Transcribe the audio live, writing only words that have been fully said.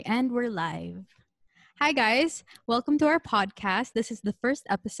And we're live. Hi, guys. Welcome to our podcast. This is the first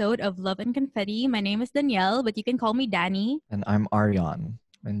episode of Love and Confetti. My name is Danielle, but you can call me Danny. And I'm Aryan.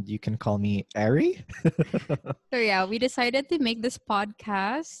 And you can call me Ari. So yeah, we decided to make this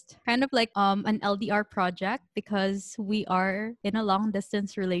podcast kind of like an LDR project because we are in a long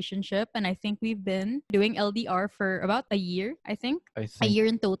distance relationship, and I think we've been doing LDR for about a year, I think. I A think, year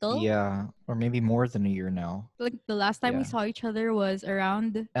in total. yeah, or maybe more than a year now. Like the last time we Yeah. saw each other was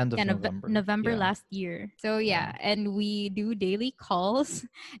around End of November. November Yeah. last year. So yeah, and we do daily calls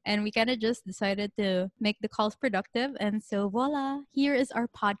and we kind of just decided to make the calls productive, and so voila, here is our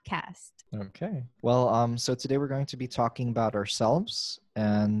podcast. Okay. Well, so today we're going to be talking about ourselves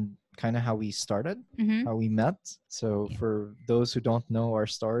and kind of how we started, Mhm. how we met. So Yeah. for those who don't know our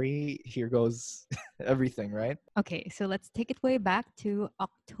story, here goes everything, right? Okay, so let's take it way back to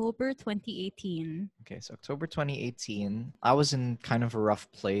October 2018. Okay, so October 2018, I was in kind of a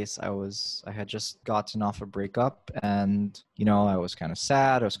rough place. I had just gotten off a breakup and, I was kind of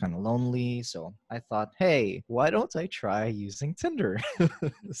sad. I was kind of lonely. So I thought, hey, why don't I try using Tinder?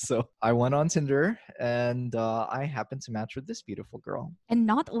 So I went on Tinder and I happened to match with this beautiful girl. And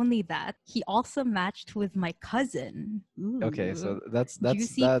not only that, he also matched with my cousin. Okay, Ooh, so that's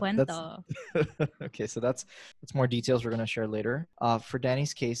juicy that's cuento. okay. So that's more details we're gonna share later. For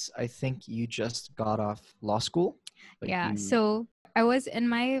Danny's case, I think you just got off law school. Yeah, so I was in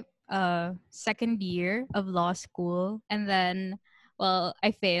my second year of law school, and then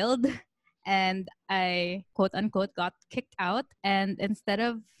I failed and I quote unquote got kicked out, and instead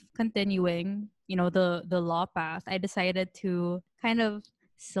of continuing, the law path, I decided to kind of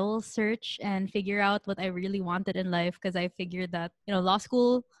soul search and figure out what I really wanted in life, because I figured that, law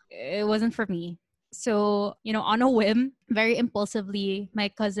school, it wasn't for me. So, on a whim, very impulsively, my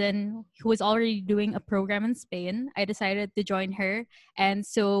cousin, who was already doing a program in Spain, I decided to join her. And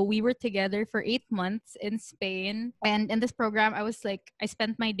so we were together for 8 months in Spain. And in this program, I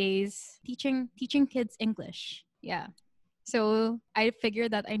spent my days teaching kids English. Yeah. So I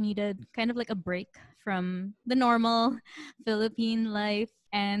figured that I needed kind of like a break from the normal Philippine life.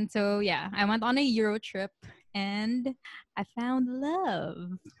 And so, yeah, I went on a Euro trip and I found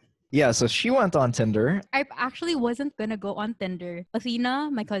love. Yeah, so she went on Tinder. I actually wasn't gonna go on Tinder. Athena,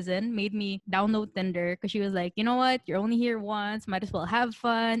 my cousin, made me download Tinder because she was like, you know what, you're only here once, might as well have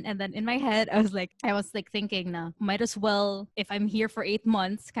fun. And then in my head, I was like thinking, nah, might as well, if I'm here for 8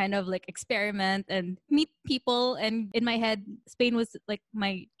 months, kind of like experiment and meet people. And in my head, Spain was like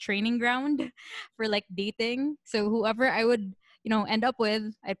my training ground for like dating. So whoever I would end up with,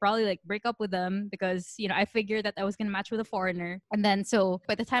 I'd probably like break up with them because, I figured that I was going to match with a foreigner. And then so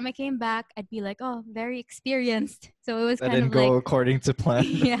by the time I came back, I'd be like, oh, very experienced. So it was That kind didn't of go like, according to plan.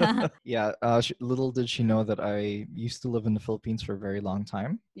 Yeah. Yeah. Little did she know that I used to live in the Philippines for a very long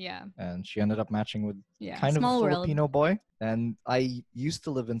time. yeah. And she ended up matching with Yeah. kind of a Small world. Filipino boy. And I used to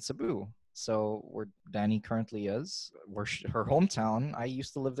live in Cebu. So where Danny currently is, her hometown, I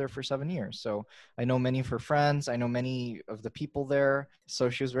used to live there for 7 years. So I know many of her friends. I know many of the people there. So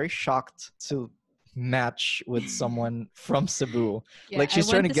she was very shocked to match with someone from Cebu. Yeah, Like she's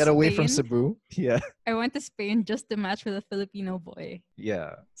I trying went to get away from Spain. Cebu. Yeah. I went to Spain just to match with a Filipino boy.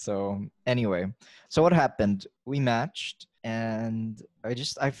 Yeah. So anyway, so what happened? We matched and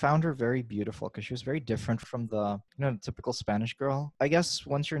I found her very beautiful because she was very different from the typical Spanish girl. I guess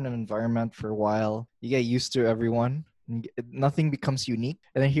once you're in an environment for a while, you get used to everyone. Nothing becomes unique.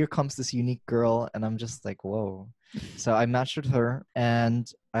 And then here comes this unique girl and I'm just like, whoa. So I matched with her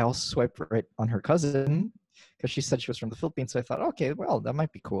and I also swiped right on her cousin because she said she was from the Philippines. So I thought, okay, well, that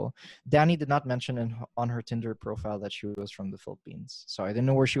might be cool. Danny did not mention on her Tinder profile that she was from the Philippines. So I didn't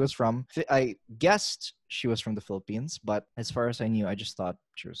know where she was from. I guessed she was from the Philippines, but as far as I knew, I just thought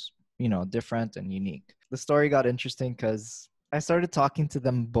she was, different and unique. The story got interesting because I started talking to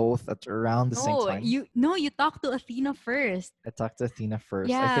them both at around the same time. You talked to Athena first. I talked to Athena first.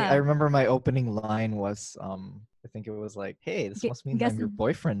 Yeah. I think I remember my opening line was I think it was like, hey, this must mean I'm your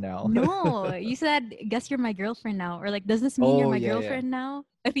boyfriend now. No, you said, guess you're my girlfriend now. Or like, does this mean you're my girlfriend now?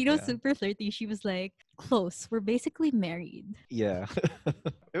 Athena was super flirty. She was like, close. We're basically married. Yeah.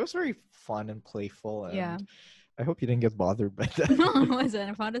 It was very fun and playful. And yeah. I hope you didn't get bothered by that. No, it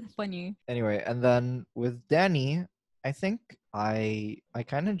wasn't. I found it funny. Anyway, and then with Danny, I think I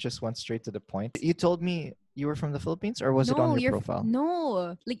kind of just went straight to the point. You told me you were from the Philippines, or was it on your profile?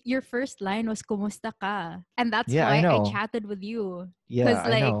 No, like your first line was "Kumusta ka?" And that's Yeah, why I know. I chatted with you. Yeah,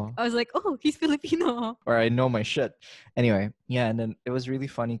 like, I know. I was like, oh, he's Filipino. Or I know my shit. Anyway, yeah, and then it was really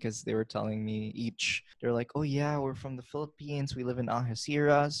funny because they were telling me they're like, oh yeah, we're from the Philippines. We live in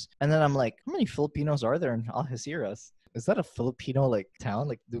Algeciras. And then I'm like, how many Filipinos are there in Algeciras? is that a Filipino like town?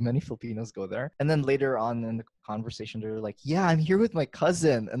 Like, do many Filipinos go there? And then later on in the conversation, they're like, yeah, I'm here with my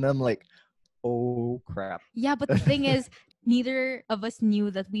cousin. And then I'm like, oh crap. Yeah, but the thing is, neither of us knew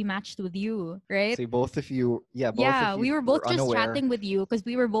that we matched with you, right? See, both of you, Yeah, we were both just unaware. chatting with you because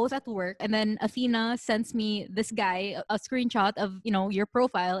we were both at work. And then Athena sends me this guy a screenshot of, your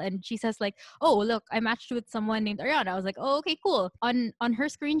profile. And she says like, oh, look, I matched with someone named Ariana. I was like, oh, okay, cool. On her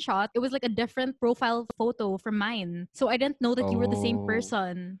screenshot, it was like a different profile photo from mine. So I didn't know that you were the same Oh.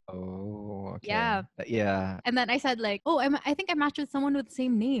 person. Oh, okay. Yeah. Yeah. And then I said like, oh, I think I matched with someone with the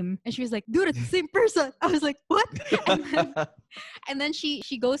same name. And she was like, dude, it's the same person. I was like, what? And then she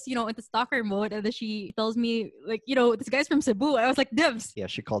goes, into stalker mode, and then she tells me like, this guy's from Cebu. I was like, dibs. Yeah,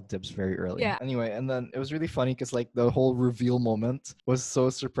 she called dibs very early. Yeah. Anyway, and then it was really funny because like the whole reveal moment was so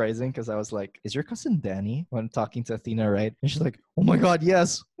surprising because I was like, is your cousin Danny? When talking to Athena, right? And she's like, oh my god,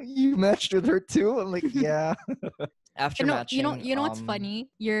 yes, you matched with her too. I'm like, yeah. After matching, you know what's funny?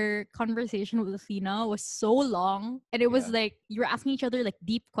 Your conversation with Athena was so long, and it was Yeah. like you were asking each other like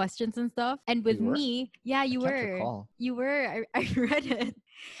deep questions and stuff. And with We were? me, yeah, you I can't were. recall. You were. I read it.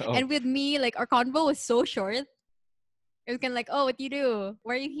 Oh. And with me, like our convo was so short. It was kind of like, oh, what do you do?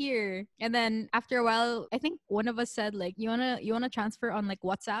 Why are you here? And then after a while, I think one of us said like, you wanna transfer on like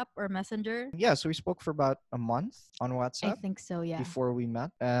WhatsApp or Messenger? Yeah, so we spoke for about a month on I WhatsApp think so, yeah. before we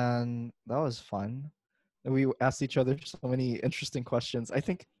met, and that was fun. And we asked each other so many interesting questions. I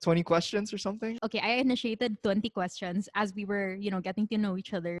think 20 questions or something. Okay, I initiated 20 questions as we were, getting to know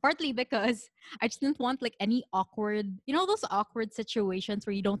each other. Partly because I just didn't want like any awkward, those awkward situations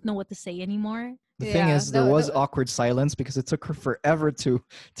where you don't know what to say anymore. The thing is, there was awkward silence because it took her forever to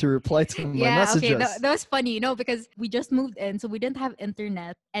reply to my messages. Okay, that was funny, because we just moved in, so we didn't have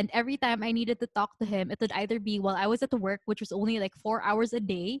internet, and every time I needed to talk to him, it would either be while I was at work, which was only like 4 hours a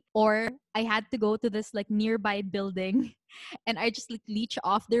day, or I had to go to this like nearby building and I just like leech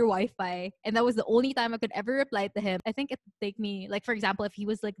off their Wi-Fi, and that was the only time I could ever reply to him. I think it would take me, like, for example, if he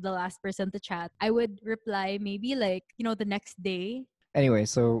was like the last person to chat, I would reply maybe like the next day. Anyway,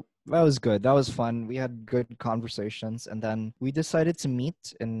 so that was good. That was fun. We had good conversations, and then we decided to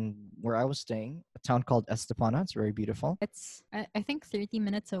meet in where I was staying, a town called Estepona. It's very beautiful. It's I think 30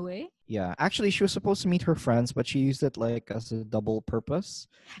 minutes away. Yeah, actually, she was supposed to meet her friends, but she used it like as a double purpose.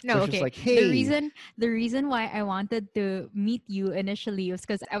 No, so okay. Like, hey. The reason why I wanted to meet you initially was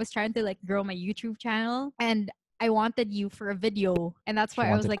because I was trying to like grow my YouTube channel, and I wanted you for a video, and that's why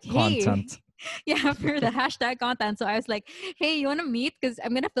I was like, content. Hey. Yeah, for the hashtag content. So I was like, hey, you want to meet? Because I'm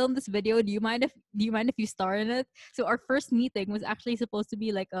going to film this video. Do you mind if you star in it? So our first meeting was actually supposed to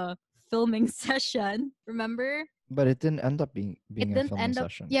be like a filming session. Remember? But it didn't end up being a filming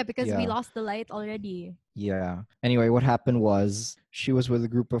session. Yeah, because we lost the light already. Yeah. Anyway, what happened was she was with a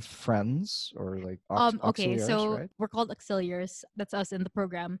group of friends or like okay, so right? We're called auxiliaries. That's us in the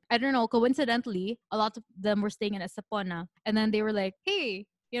program. I don't know. Coincidentally, a lot of them were staying in Estepona, and then they were like, hey,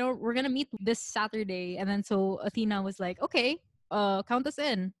 we're gonna meet this Saturday. And then so Athena was like, okay, count us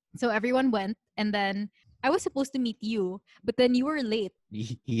in. So everyone went, and then I was supposed to meet you, but then you were late.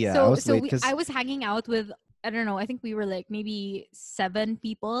 Yeah, I was late I was hanging out with, I don't know, I think we were like maybe 7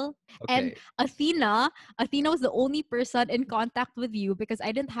 people. Okay. And Athena was the only person in contact with you because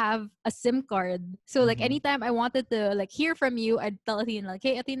I didn't have a SIM card. So like anytime I wanted to like hear from you, I'd tell Athena like,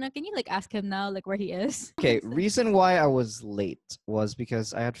 hey Athena, can you like ask him now like where he is? Okay, reason why I was late was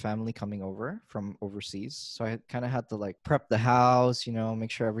because I had family coming over from overseas. So I kind of had to like prep the house, make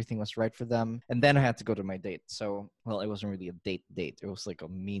sure everything was right for them. And then I had to go to my date. So, well, it wasn't really a date. It was like a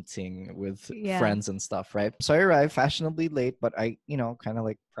meeting with friends and stuff, right? So I arrived fashionably late, but I, kind of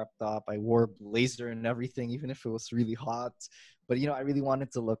like prepped up. I wore blazer and everything, even if it was really hot. But, I really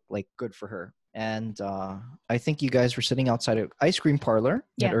wanted to look like good for her. And I think you guys were sitting outside an ice cream parlor.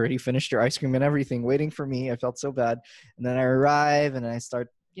 You had already finished your ice cream and everything, waiting for me. I felt so bad. And then I arrive and I start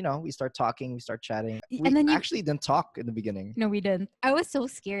we start talking, we start chatting. And then actually didn't talk in the beginning. No, we didn't. I was so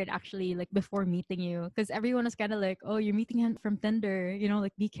scared actually, like before meeting you, because everyone was kind of like, oh, you're meeting him from Tinder,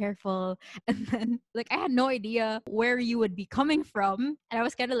 like be careful. And then like I had no idea where you would be coming from. And I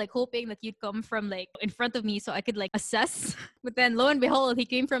was kind of like hoping that you'd come from like in front of me so I could like assess. But then lo and behold, he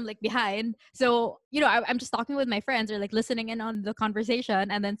came from like behind. So, I'm just talking with my friends or like listening in on the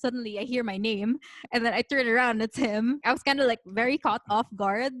conversation. And then suddenly I hear my name and then I turn around, it's him. I was kind of like very caught off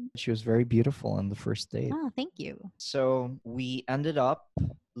guard. She was very beautiful on the first date. Oh, thank you. So we ended up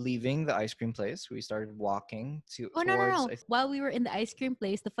leaving the ice cream place. We started walking No. While we were in the ice cream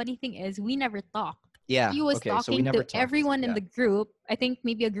place, the funny thing is we never talked. Yeah. He was talking to everyone in the group. I think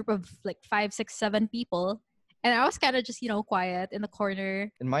maybe a group of like 5, 6, 7 people. And I was kind of just, quiet in the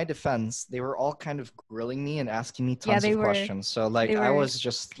corner. In my defense, they were all kind of grilling me and asking me Yeah, tons of questions. So like they I were was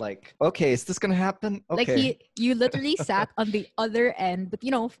just like, okay, is this gonna happen? like Okay. you literally sat on the other end, but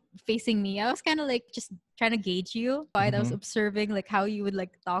facing me. I was kind of like just trying to gauge you. I was Mhm. observing like how you would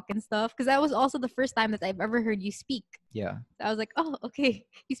like talk and stuff because that was also the first time that I've ever heard you speak. Yeah. So I was like, oh, okay,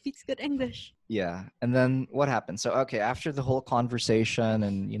 he speaks good English. Yeah. And then what happened? So okay, after the whole conversation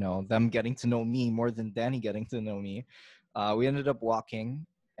and them getting to know me more than Danny getting to know me, we ended up walking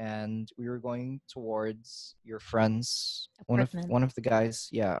and we were going towards your friend's Apartment. one of the guys,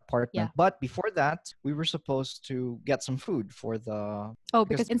 yeah, apartment. Yeah. But before that, we were supposed to get some food for the Oh, because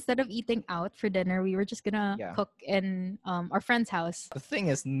because instead of eating out for dinner, we were just gonna yeah. cook in our friend's house. The thing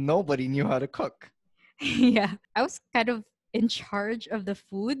is nobody knew how to cook. Yeah, I was kind of in charge of the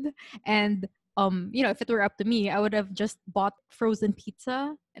food, and if it were up to me, I would have just bought frozen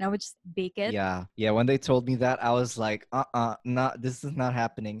pizza and I would just bake it. Yeah. Yeah. When they told me that, I was like, not this is not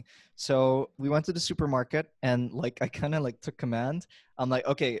happening. So we went to the supermarket and like I kind of like took command. I'm like,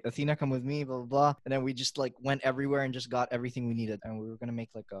 okay, Athena, come with me, blah, blah, blah. And then we just like went everywhere and just got everything we needed. And we were gonna make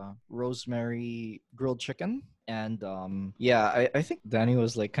like a rosemary grilled chicken. And yeah, I think Danny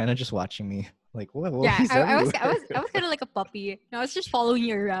was like kind of just watching me. Like, whoa, Yeah, he's everywhere. I was kind of like a puppy. I was just following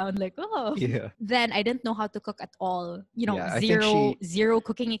you around, like, oh. Yeah. Then I didn't know how to cook at all. Yeah, I think Zero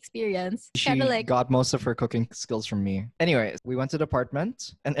cooking experience. she Kind of like, got most of her cooking skills from me. Anyway, we went to the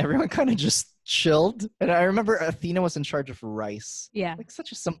apartment and everyone kind of just chilled. And I remember Athena was in charge of rice. yeah. Like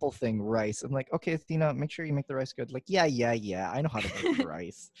such a simple thing, rice. I'm like, okay, Athena, make sure you make the rice good. Like, yeah, I know how to make the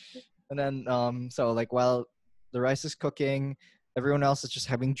rice. And then so like while the rice is cooking, everyone else is just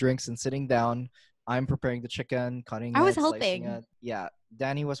having drinks and sitting down. I'm preparing the chicken, cutting I was it, slicing helping. it. Yeah,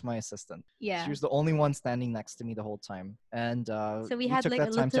 Danny was my assistant. Yeah. She was the only one standing next to me the whole time. And So we we had took like a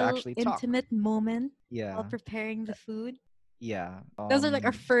that time to little actually talk. intimate moment Yeah. while preparing the food. Yeah. Those are like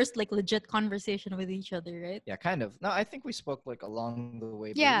our first like legit conversation with each other, right? Yeah, kind of. No, I think we spoke like along the way,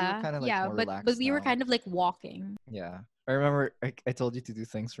 but we Yeah, were kind of like yeah, more but relaxed we were now. kind of like walking. Yeah. I remember I told you to do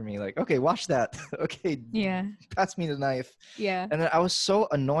things for me like, okay, wash that. Okay, Yeah, pass me the knife. yeah. And then I was so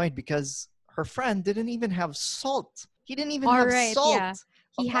annoyed because her friend didn't even have salt. He didn't even All have right, salt. yeah.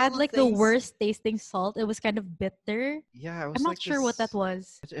 He Of all had the like the things- worst tasting salt. It was kind of bitter. Yeah, it was I'm like not sure what that this-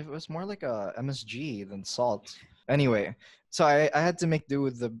 was. It was more like a MSG than salt. Anyway, so I had to make do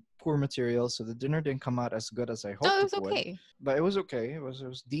with the poor material, so the dinner didn't come out as good as I hoped Oh, it was it would. okay. But it was okay. It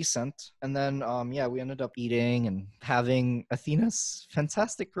was decent. And then yeah, we ended up eating and having Athena's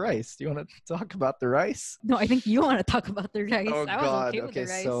fantastic rice. Do you want to talk about the rice? No, I think you want to talk about the rice. Oh I was God. okay with the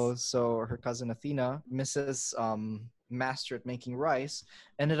Okay, rice. so her cousin Athena, Mrs. Master at making rice,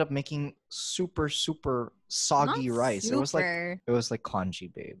 ended up making super soggy Not rice. super. It was like congee,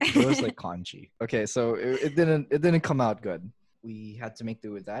 babe. It was like congee. Okay, so it didn't come out good. We had to make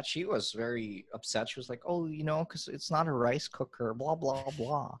do with that. She was very upset. She was like, "Oh, because it's not a rice cooker." Blah blah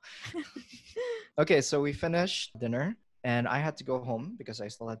blah. Okay, so we finished dinner, and I had to go home because I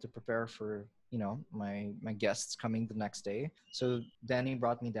still had to prepare for my guests coming the next day. So Danny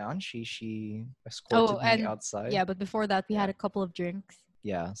brought me down. She escorted me and outside. yeah, but before that, we had Yeah. a couple of drinks.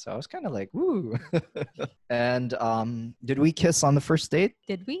 Yeah, so I was kind of like, woo. And did we kiss on the first date?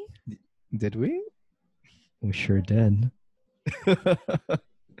 Did we? Did we? We sure did.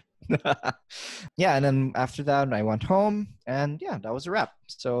 Yeah, and then after that I went home and yeah, that was a wrap.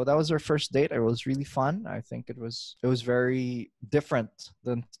 So that was our first date. It was really fun. I think it was very different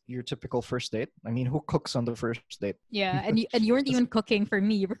than your typical first date. I mean, who cooks on the first date? Yeah, and you weren't even cooking for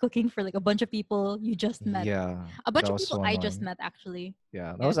me. You were cooking for like a bunch of people you just met. Yeah. A bunch that of was people so I just annoying. met actually.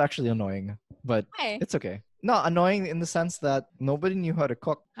 Yeah, that Yeah. was actually annoying, but Hey. it's okay. No, annoying in the sense that nobody knew how to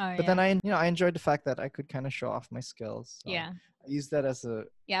cook. Oh, But then I enjoyed the fact that I could kind of show off my skills. So yeah. I used that as a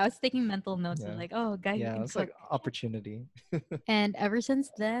Yeah, I was taking mental notes Yeah. of like, oh, guy who yeah, can it's cook. like opportunity. And ever since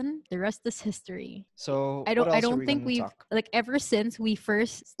then, the rest is history. So I what else are don't we think gonna we've talk? like ever since we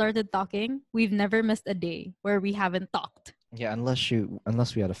first started talking, we've never missed a day where we haven't talked. Yeah, unless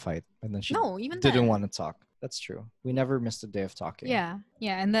we had a fight and then she No, even didn't then. want to talk. That's true. We never missed a day of talking. Yeah,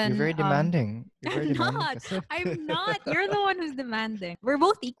 yeah, and then You're very demanding. You're very I'm demanding. not. kasi. I'm not. You're the one who's demanding. We're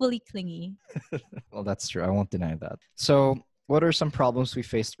both equally clingy. Well, that's true. I won't deny that. So What are some problems we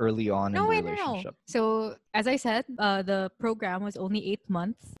faced early on in No, the wait, no. relationship? So, as I said, the program was only 8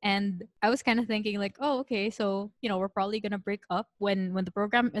 months, and I was kind of thinking like, oh, okay, so we're probably gonna break up when the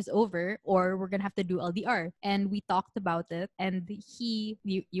program is over, or we're gonna have to do LDR. And we talked about it, and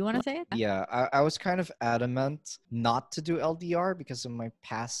you wanna say it? Yeah, I was kind of adamant not to do LDR because of my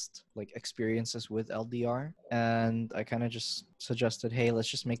past like experiences with LDR. And I kind of just suggested, hey, let's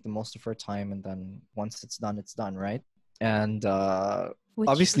just make the most of our time, and then once it's done, right? And Which we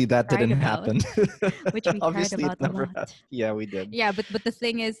obviously that cried didn't about, happen. which we cried Obviously it about a never lot. happened. Yeah, we did. Yeah, but the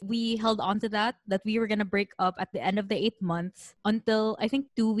thing is, we held on to that we were gonna break up at the end of the 8 months until I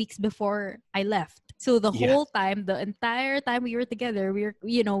think 2 weeks before I left. So the Yeah. whole time, the entire time we were together,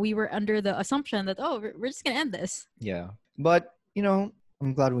 we were under the assumption that we're just gonna end this. Yeah. But,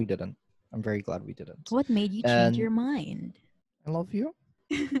 I'm glad we didn't. I'm very glad we didn't. What made you change And your mind? I love you.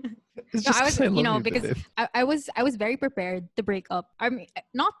 It's No, just I was, because I love you, because babe. I was very prepared to break up. I mean,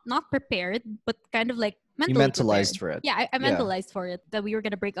 not prepared, but kind of like You mentally mentalized prepared. for it. Yeah, I Yeah. mentalized for it that we were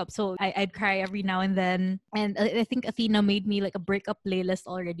gonna break up. So I'd cry every now and then, and I think Athena made me like a breakup playlist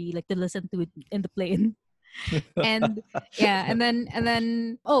already, like to listen to it in the plane. And yeah, and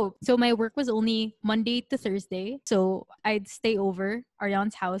then so my work was only Monday to Thursday, so I'd stay over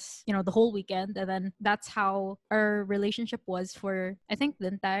Ariane's house the whole weekend, and then that's how our relationship was for I think the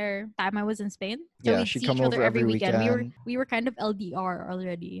entire time I was in Spain. So Yeah, we'd she'd see come each other over every every weekend. weekend. We were kind of LDR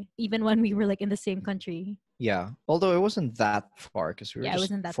already, even when we were like in the same country. Yeah, although it wasn't that far because we were Yeah, it just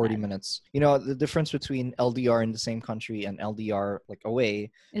wasn't that 40 bad. minutes. The difference between LDR in the same country and LDR like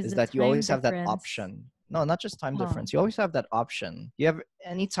away Is is the that you time always have that difference. option. No, not just time Oh, difference. You always have that option. You have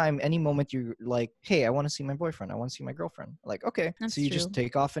anytime, any moment you're like, hey, I want to see my boyfriend. I want to see my girlfriend. Like, okay. that's So you true. just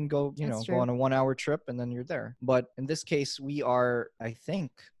take off and go, That's go true. on a 1 hour trip and then you're there. But in this case, we are, I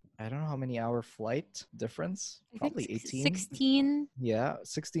think, I don't know how many hour flight difference. I think Probably 18. 16. Yeah,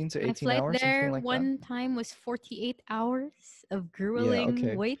 16 to My 18 flight hours, something there like that. one time was 48 hours of Yeah, grueling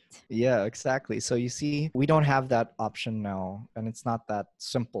okay. wait. Yeah, exactly. So you see, we don't have that option now, and it's not that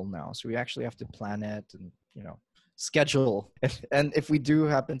simple now. So we actually have to plan it and, schedule. And if we do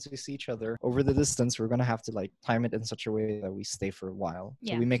happen to see each other over the distance, we're going to have to like time it in such a way that we stay for a while.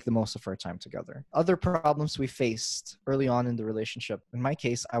 So Yeah. we make the most of our time together. Other problems we faced early on in the relationship. In my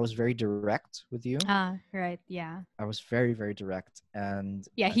case, I was very direct with you. Right. Yeah. I was very, very direct. And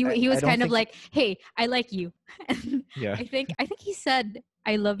Yeah. He I was don't kind of think- like, hey, I like you. And yeah. I think he said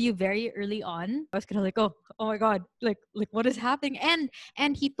I love you very early on. I was kind of like, oh my god, like what is happening?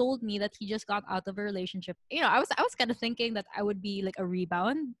 And he told me that he just got out of a relationship. I was kind of thinking that I would be like a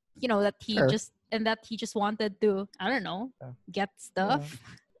rebound. That he Sure. just wanted to, I don't know, Yeah. get stuff.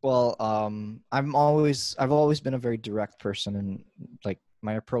 Well, I've always been a very direct person, and like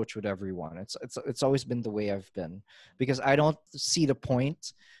my approach with everyone. It's always been the way I've been, because I don't see the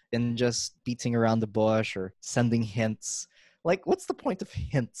point in just beating around the bush or sending hints. Like, what's the point of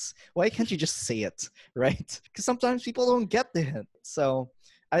hints? Why can't you just say it, right? Because sometimes people don't get the hint. So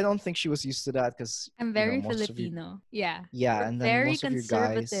I don't think she was used to that because I'm very most of you, Filipino. Yeah. yeah, We're and then very most of your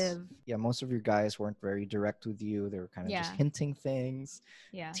guys, conservative. yeah, most of your guys weren't very direct with you. They were kind of just Yeah. hinting things,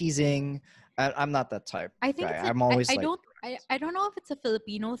 Yeah. teasing. I'm not that type I think guy. it's I'm always I like, I don't know if it's a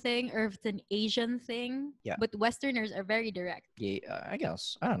Filipino thing or if it's an Asian thing. Yeah. But Westerners are very direct. yeah, I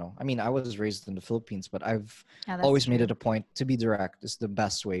guess. I don't know. I mean, I was raised in the Philippines, but I've Yeah, that's always made true. it a point to be direct. Is the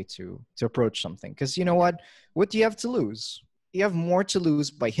best way to approach something. Because you know what? What do you have to lose? You have more to lose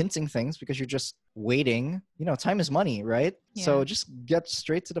by hinting things because you're just waiting. Time is money, right? So Yeah. just get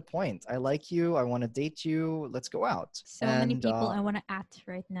straight to the point. I like you. I want to date you. Let's go out. So many people I want to at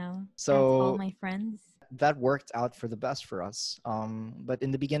right now. so- At all my friends. that worked out for the best for us. But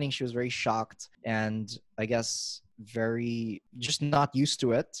in the beginning, she was very shocked and I guess very just not used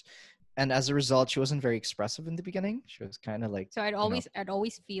to it. And as a result, she wasn't very expressive in the beginning. She was kind of like, So I'd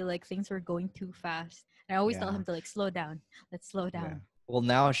always feel like things were going too fast. And I always tell Yeah. him to like slow down. Let's slow yeah. down. Well,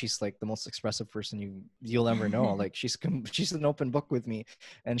 now she's like the most expressive person you'll ever know. Like she's an open book with me,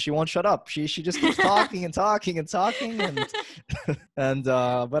 and she won't shut up. She just keeps talking and talking and talking, and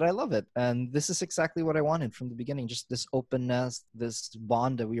but I love it. And this is exactly what I wanted from the beginning. Just this openness, this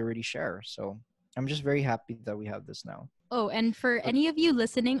bond that we already share. So I'm just very happy that we have this now. Oh, and for any of you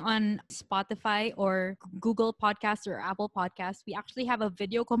listening on Spotify or Google Podcasts or Apple Podcasts, we actually have a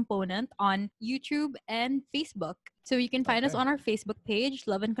video component on YouTube and Facebook. So you can find us Okay. on our Facebook page,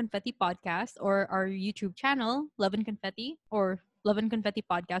 Love and Confetti Podcast, or our YouTube channel, Love and Confetti, or Love and Confetti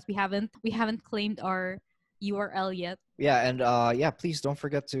Podcast. We haven't claimed our URL yet. Yeah, and yeah, please don't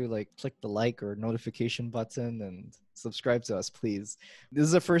forget to like click the like or notification button and subscribe to us, please. This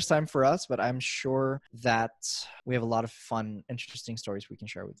is the first time for us, but I'm sure that we have a lot of fun, interesting stories we can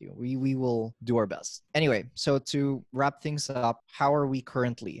share with you. We will do our best. Anyway, so to wrap things up, how are we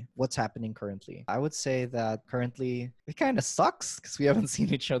currently? What's happening currently? I would say that currently it kind of sucks because we haven't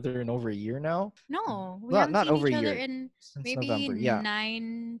seen each other in over a year now. No, we Not haven't not seen over each a other year, in since maybe November. Yeah,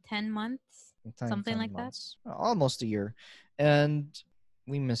 9, 10 months, time something 10 like that. months, almost a year, and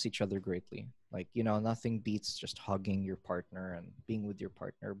we miss each other greatly. Like, nothing beats just hugging your partner and being with your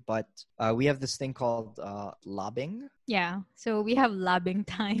partner. But we have this thing called lobbing. Yeah, so we have labbing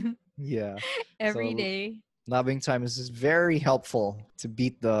time Yeah, every so day. lobbing time is just very helpful to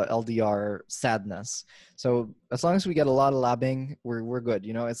beat the LDR sadness. So as long as we get a lot of lobbing, we're good.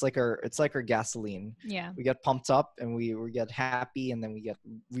 It's like our gasoline. Yeah, We get pumped up and we get happy, and then we get I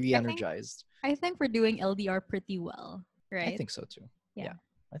think re-energized. I think we're doing LDR pretty well, I right? think so too. Yeah, Yeah,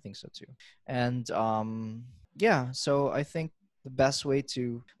 I think so too. And yeah, so I think the best way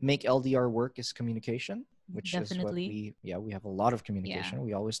to make LDR work is communication, which is what definitely. we have a lot of Yeah, communication.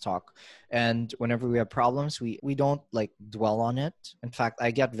 We always talk. And whenever we have problems, we don't like dwell on it. In fact,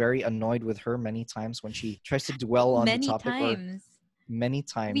 I get very annoyed with her many times when she tries to dwell on the many topic, or times. many We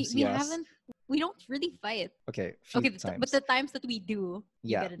times, we yes. haven't we don't really fight. Okay, few Okay, but times. the times that we do,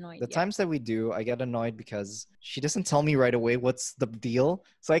 you Yeah, get annoyed. the Yeah. times that we do, I get annoyed because she doesn't tell me right away what's the deal.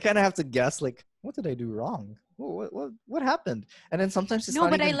 So I kind of have to guess, like, what did I do wrong? What happened? And then sometimes it's No,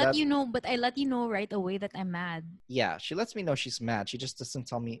 not but I even let that. you know. But I let you know right away that I'm mad. Yeah, she lets me know she's mad. She just doesn't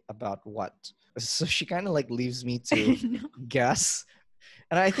tell me about what. So she kind of like leaves me to No, guess.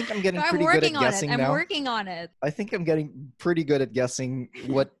 And I think I'm getting I'm pretty good working at on it. guessing I'm now. working on it. I think I'm getting pretty good at guessing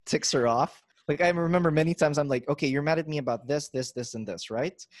what ticks her off. Like, I remember many times I'm like, okay, you're mad at me about this, this, this, and this,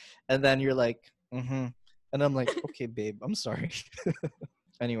 right? And then you're like, mm-hmm. And I'm like, okay, babe, I'm sorry.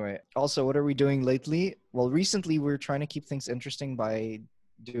 Anyway, also, what are we doing lately? Well, recently we're trying to keep things interesting by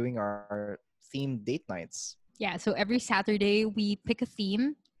doing our themed date nights. Yeah. So every Saturday we pick a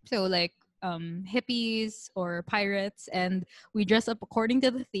theme. So like hippies or pirates, and we dress up according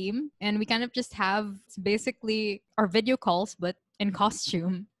to the theme, and we kind of just have basically our video calls but in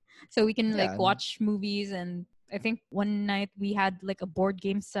costume, so we can Yeah, like and watch movies. And I think one night we had like a board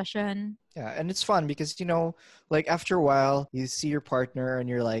game session. yeah, and it's fun because like after a while, you see your partner and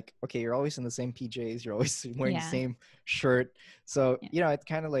you're like, okay, you're always in the same PJs, you're always wearing the Yeah, same shirt, so yeah, it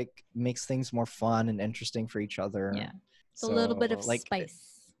kind of like makes things more fun and interesting for each other. yeah. It's a little bit of So like,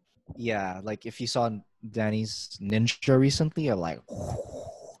 spice. yeah, like if you saw Danny's ninja recently, I'm like,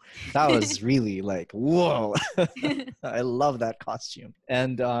 that was really like, whoa. I love that costume.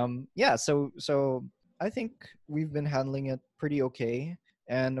 And yeah, so I think we've been handling it pretty okay.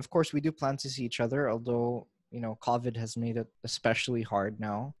 And of course, we do plan to see each other, although COVID has made it especially hard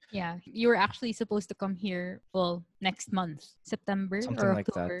now. Yeah, you were actually supposed to come here, well, next month, September Something or like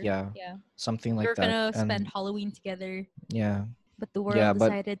that, October. yeah, Yeah, something we like were that. gonna spend And Halloween together, yeah, but the world yeah, but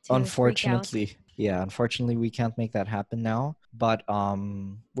decided to freak out. unfortunately, we can't make that happen now. But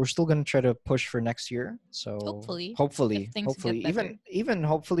we're still gonna try to push for next year. So Hopefully, if hopefully, things hopefully, get better. even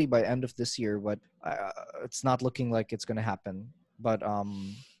hopefully by end of this year. But it's not looking like it's gonna happen. But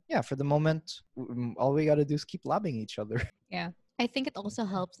yeah, for the moment, all we gotta do is keep lobbing each other. Yeah. I think it also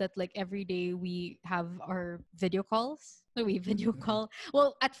helps that like every day we have our video calls. So we video call.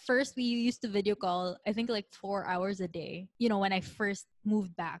 Well, at first we used to video call, I think like 4 hours a day, when I first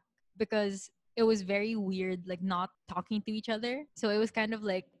moved back, because it was very weird, like not talking to each other. So it was kind of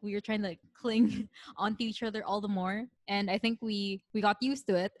like we were trying to like cling onto each other all the more. And I think we got used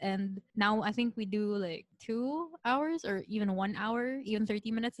to it. And now I think we do like 2 hours or even 1 hour, even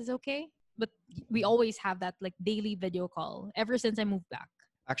 30 minutes is okay. But we always have that like daily video call ever since I moved back.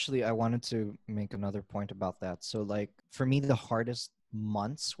 Actually, I wanted to make another point about that. So, like, for me, the hardest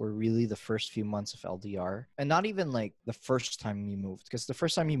months were really the first few months of LDR, and not even like the first time you moved, because the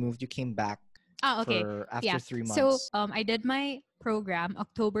first time you moved, you came back Ah, okay. for after Yeah. 3 months. So I did my program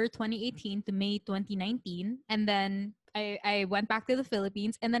October 2018 to May 2019. And then I went back to the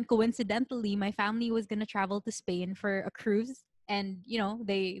Philippines. And then coincidentally, my family was going to travel to Spain for a cruise. And,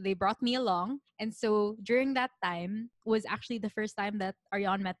 they brought me along. And so during that time was actually the first time that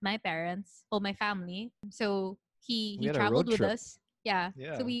Arion met my parents, well, my family. So We he had a traveled road with trip. us. Yeah.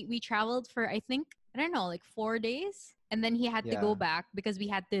 So Yeah, we traveled for, I think, I don't know, like 4 days. And then he had to go yeah, back because we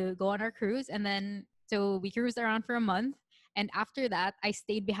had to go on our cruise. And then, so we cruised around for a month. And after that, I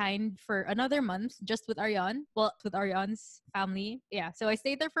stayed behind for another month just with Arion. Well, with Arion's family. Yeah. So I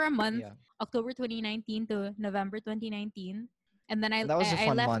stayed there for a month, yeah. October 2019 to November 2019. And then I, And that was a I, I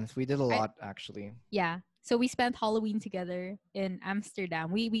fun left. month. We did a I, lot, actually. yeah. So we spent Halloween together in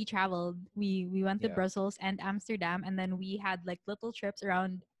Amsterdam. We traveled. We went to Yeah. Brussels and Amsterdam, and then we had like little trips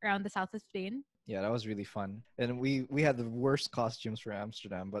around the south of Spain. Yeah, that was really fun. And we had the worst costumes for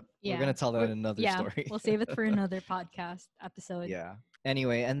Amsterdam, but we're Yeah. gonna tell that in another Yeah, story. we'll save it for another podcast episode. Yeah.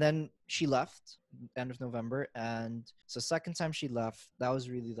 Anyway, and then she left end of November, and so second time she left, that was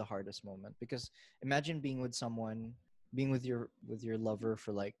really the hardest moment because imagine being with someone, being with your lover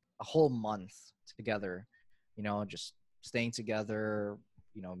for like a whole month together, just staying together,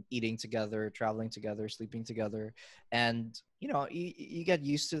 eating together, traveling together, sleeping together, and you get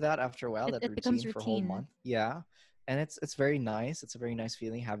used to that after a while, that It becomes routine for a whole routine. month. Yeah. And it's very nice. It's a very nice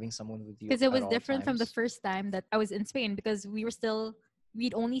feeling having someone with you Because it at was all different from the times. first time that I was in Spain because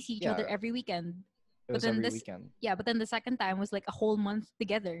we'd only see each other Yeah, every weekend. it But was then every this weekend. yeah, but then the second time was like a whole month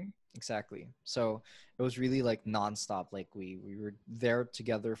together. Exactly. So it was really like nonstop. Like we were there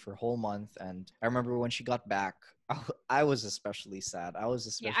together for a whole month. And I remember when she got back, I was especially sad. I was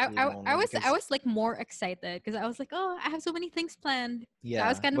Yeah, especially lonely I because was like more excited because I was like, oh, I have so many things planned. So I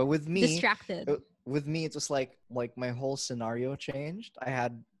was yeah. kind of But distracted. with me, it was like my whole scenario changed. I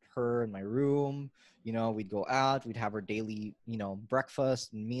had her in my room. We'd go out. We'd have our daily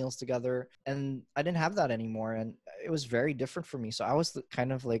breakfast and meals together. And I didn't have that anymore. And it was very different for me. So I was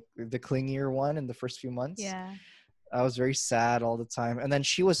kind of like the clingier one in the first few months. Yeah. I was very sad all the time. And then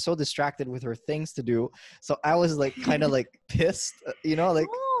she was so distracted with her things to do. So I was like kind of like pissed, like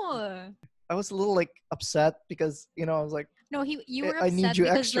No. I was a little like upset because, I was like, No, you were I need upset you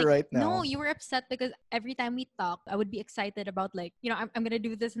because extra like right no, now. you were upset because every time we talked, I would be excited about like, I'm gonna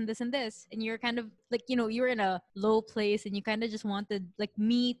do this and this and this. And you're kind of like, you're in a low place and you kind of just wanted like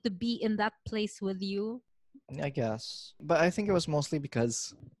me to be in that place with you. I guess. But I think it was mostly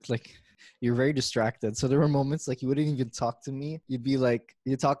because like you're very distracted. So there were moments like you wouldn't even talk to me. You'd be like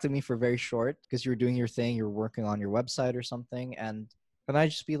you talk to me for very short because you were doing your thing, you're working on your website or something, and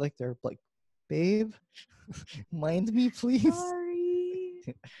I'd just be like there like, babe, mind me please. Sorry.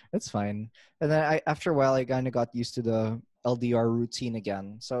 That's fine. And then after a while I kind of got used to the LDR routine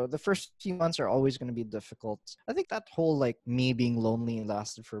again. So the first few months are always going to be difficult. I think that whole like me being lonely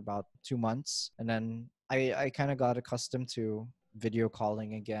lasted for about 2 months, and then I kind of got accustomed to video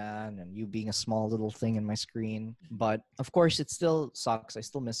calling again and you being a small little thing in my screen. But of course, it still sucks. I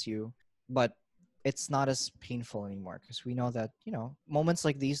still miss you, but it's not as painful anymore because we know that moments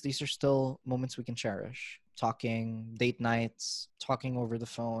like these are still moments we can cherish. Talking, date nights, talking over the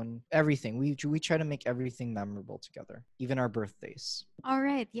phone, everything. We try to make everything memorable together, even our birthdays. All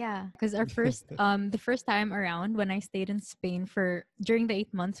right, yeah. Because our first the first time around when I stayed in Spain for during the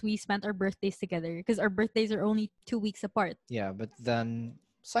 8 months, we spent our birthdays together because our birthdays are only 2 weeks apart. Yeah, but then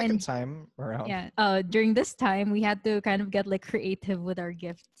second And time around, yeah, during this time we had to kind of get like creative with our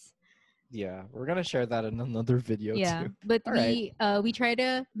gifts. yeah, we're gonna share that in another video Yeah, too. but All right. we try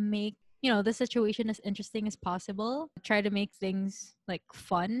to make the situation as interesting as possible. Try to make things like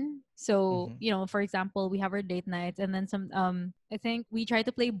fun. So Mm-hmm. for example, we have our date nights, and then some. I think we try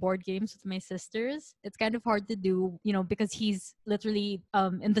to play board games with my sisters. It's kind of hard to do, because he's literally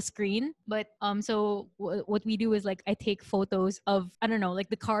in the screen. But so what we do is like I take photos of, I don't know, like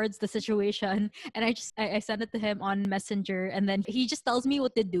the cards, the situation, and I send it to him on Messenger, and then he just tells me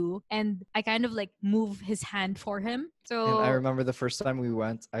what to do, and I kind of like move his hand for him. And I So remember the first time we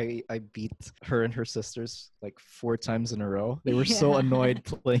went, I beat her and her sisters like 4 times in a row. They were so yeah. annoyed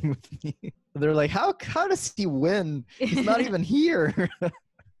playing with me. They're like, how does he win? He's not even here.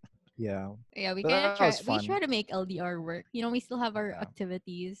 Yeah. Yeah, we But kind that of was try. We fun. try to make LDR work. We still have our Yeah.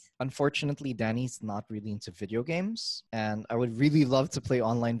 activities. Unfortunately, Danny's not really into video games, and I would really love to play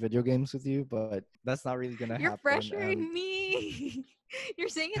online video games with you, but that's not really gonna You're happen. And pressuring me. You're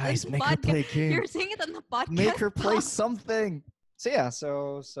saying it in guys, the make her podcast. play a game. You're saying it on the Make podcast. her play something. So yeah,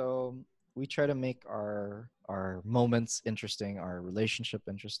 so we try to make our moments interesting, our relationship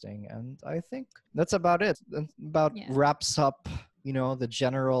interesting, and I think that's about it. That about Yeah. wraps up, the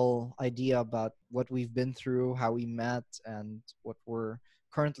general idea about what we've been through, how we met, and what we're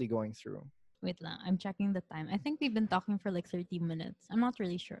currently going through. Wait lang. I'm checking the time. I think we've been talking for like 30 minutes. I'm not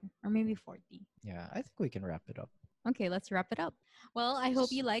really sure. Or maybe 40. Yeah, I think we can wrap it up. Okay, let's wrap it up. Well, I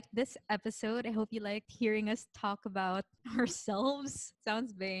hope you liked this episode. I hope you liked hearing us talk about ourselves.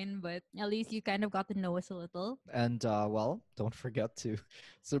 Sounds vain, but at least you kind of got to know us a little. And well, don't forget to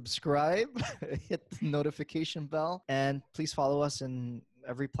subscribe, hit the notification bell, and please follow us in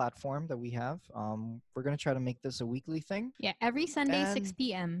every platform that we have. We're gonna try to make this a weekly thing. Yeah, every Sunday, And 6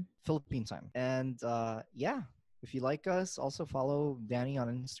 p.m. Philippine time. And yeah, If you like us, also follow Danny on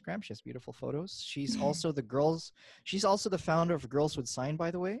Instagram. She has beautiful photos. She's also the founder of Girls with Sign,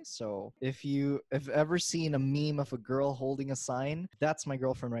 by the way. So if you have ever seen a meme of a girl holding a sign, that's my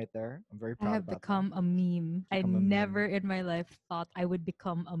girlfriend right there. I'm very I proud have about that. become a meme. I Become a never meme. in my life thought I would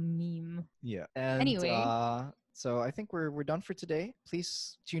become a meme. Yeah. And Anyway, so I think we're done for today.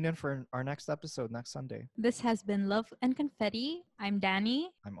 Please tune in for our next episode next Sunday. this has been Love and Confetti. I'm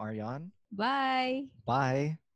Danny. I'm Aryan. Bye. Bye.